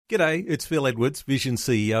G'day, it's Phil Edwards, Vision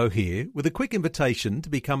CEO here, with a quick invitation to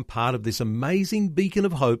become part of this amazing beacon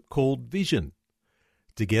of hope called Vision.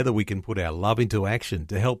 Together we can put our love into action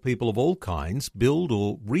to help people of all kinds build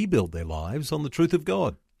or rebuild their lives on the truth of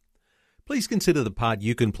God. Please consider the part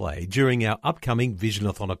you can play during our upcoming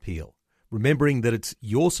Visionathon appeal, remembering that it's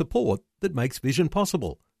your support that makes Vision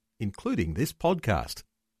possible, including this podcast.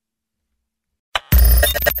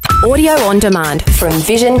 Audio on demand from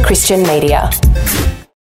Vision Christian Media.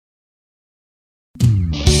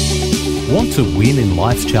 Want to win in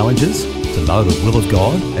life's challenges? To know the will of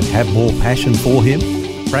God and have more passion for Him?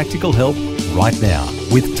 Practical help right now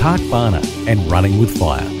with Tak Bhana and Running with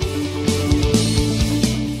Fire.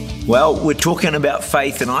 Well, we're talking about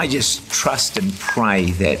faith, and I just trust and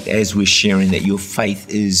pray that as we're sharing that your faith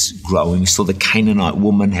is growing. We saw the Canaanite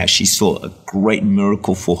woman, how she saw a great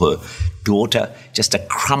miracle for her daughter. Just a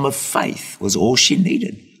crumb of faith was all she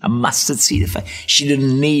needed. A mustard seed of faith. She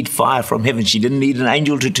didn't need fire from heaven. She didn't need an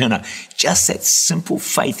angel to turn up. Just that simple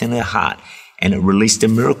faith in her heart. And it released a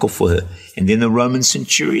miracle for her. And then the Roman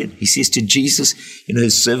centurion, he says to Jesus,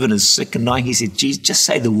 his servant is sick and dying. He said, Jesus, just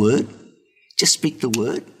say the word. Just speak the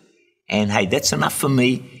word. And hey, that's enough for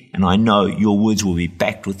me. And I know your words will be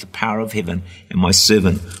backed with the power of heaven, and my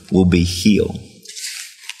servant will be healed.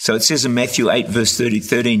 So it says in Matthew 8, verse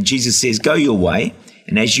 13, Jesus says, go your way.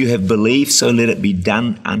 And as you have believed, so let it be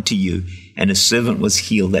done unto you. And his servant was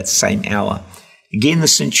healed that same hour. Again, the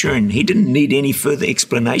centurion, he didn't need any further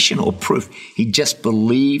explanation or proof. He just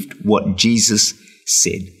believed what Jesus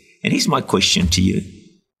said. And here's my question to you.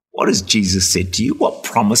 What has Jesus said to you? What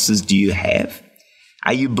promises do you have?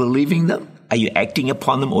 Are you believing them? Are you acting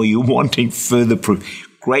upon them? Or are you wanting further proof?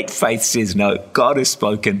 Great faith says, no, God has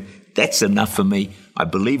spoken. That's enough for me. I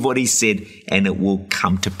believe what he said, and it will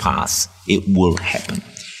come to pass. It will happen.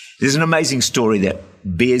 There's an amazing story that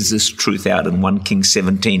bears this truth out in 1 Kings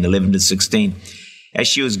 17, 11 to 16. As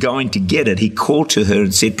she was going to get it, he called to her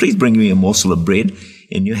and said, please bring me a morsel of bread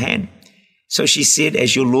in your hand. So she said,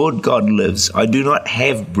 as your Lord God lives, I do not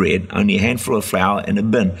have bread, only a handful of flour in a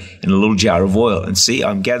bin and a little jar of oil. And see,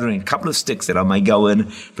 I'm gathering a couple of sticks that I may go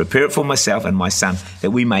in, prepare it for myself and my son,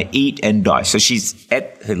 that we may eat and die. So she's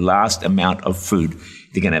at her last amount of food.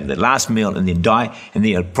 They're going to have the last meal and then die. And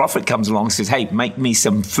then a prophet comes along and says, hey, make me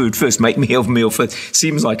some food first. Make me a meal first.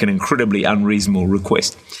 Seems like an incredibly unreasonable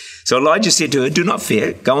request. So Elijah said to her, do not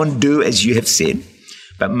fear. Go and do as you have said,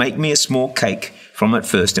 but make me a small cake from it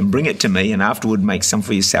first and bring it to me, and afterward make some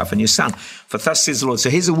for yourself and your son. For thus says the Lord.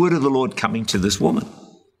 So here's the word of the Lord coming to this woman.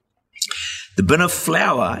 The bin of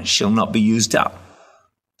flour shall not be used up,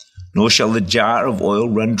 nor shall the jar of oil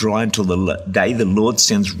run dry until the day the Lord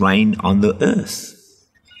sends rain on the earth.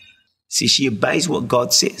 See, she obeys what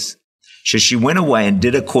God says. So she went away and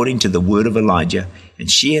did according to the word of Elijah,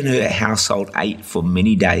 and she and her household ate for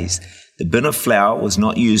many days. The bin of flour was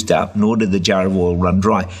not used up, nor did the jar of oil run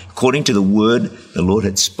dry, according to the word the Lord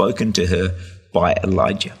had spoken to her by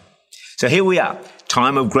Elijah. So here we are,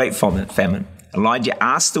 time of great famine. Elijah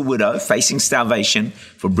asked the widow facing starvation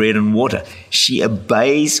for bread and water. She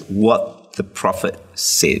obeys what the prophet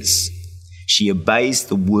says. She obeys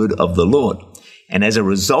the word of the Lord. And as a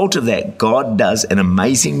result of that, God does an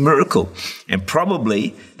amazing miracle. And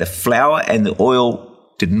probably the flour and the oil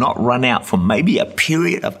did not run out for maybe a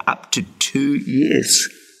period of up to 2 years.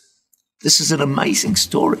 This is an amazing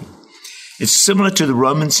story. It's similar to the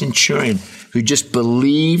Roman centurion who just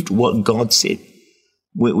believed what God said.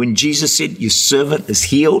 When Jesus said, your servant is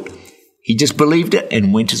healed, he just believed it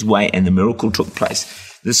and went his way, and the miracle took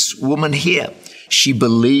place. This woman here, she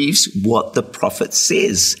believes what the prophet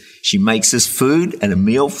says. She makes this food and a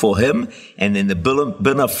meal for him, and then the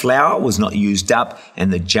bin of flour was not used up,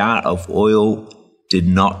 and the jar of oil did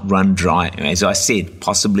not run dry. As I said,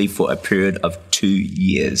 possibly for a period of 2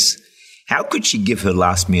 years. How could she give her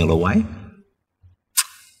last meal away?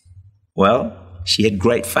 Well, she had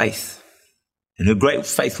great faith. And her great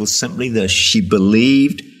faith was simply this. She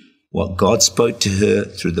believed what God spoke to her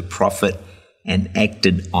through the prophet and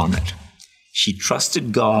acted on it. She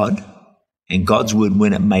trusted God and God's word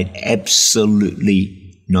when it made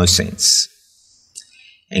absolutely no sense.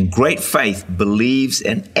 And great faith believes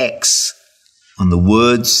and acts on the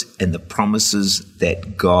words and the promises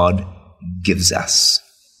that God gives us.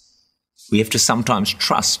 We have to sometimes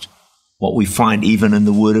trust what we find even in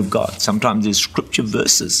the Word of God. Sometimes there's scripture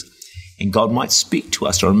verses and God might speak to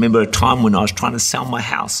us. I remember a time when I was trying to sell my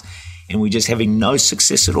house and we're just having no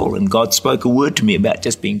success at all. And God spoke a word to me about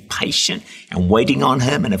just being patient and waiting on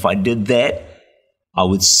Him. And if I did that, I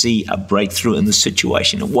would see a breakthrough in the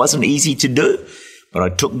situation. It wasn't easy to do, but I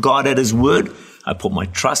took God at His word. I put my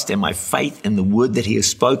trust and my faith in the word that He has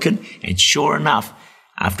spoken. And sure enough,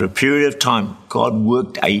 After a period of time, God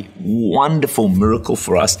worked a wonderful miracle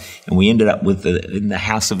for us, and we ended up in the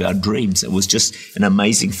house of our dreams. It was just an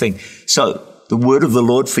amazing thing. So the word of the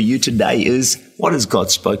Lord for you today is, what has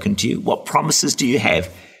God spoken to you? What promises do you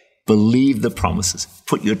have? Believe the promises.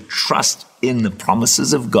 Put your trust in the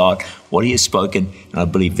promises of God, what He has spoken, and I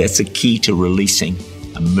believe that's a key to releasing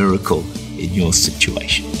a miracle in your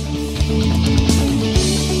situation.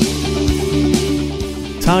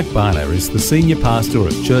 Tak Bhana is the Senior Pastor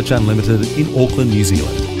of Church Unlimited in Auckland, New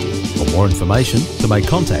Zealand. For more information, to make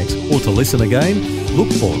contact or to listen again, look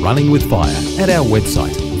for Running with Fire at our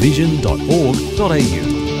website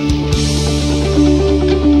vision.org.au.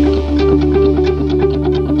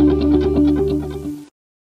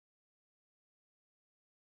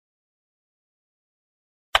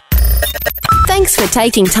 Thanks for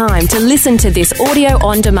taking time to listen to this audio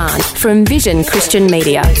on demand from Vision Christian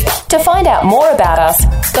Media. To find out more about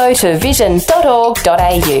us, go to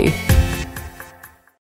vision.org.au.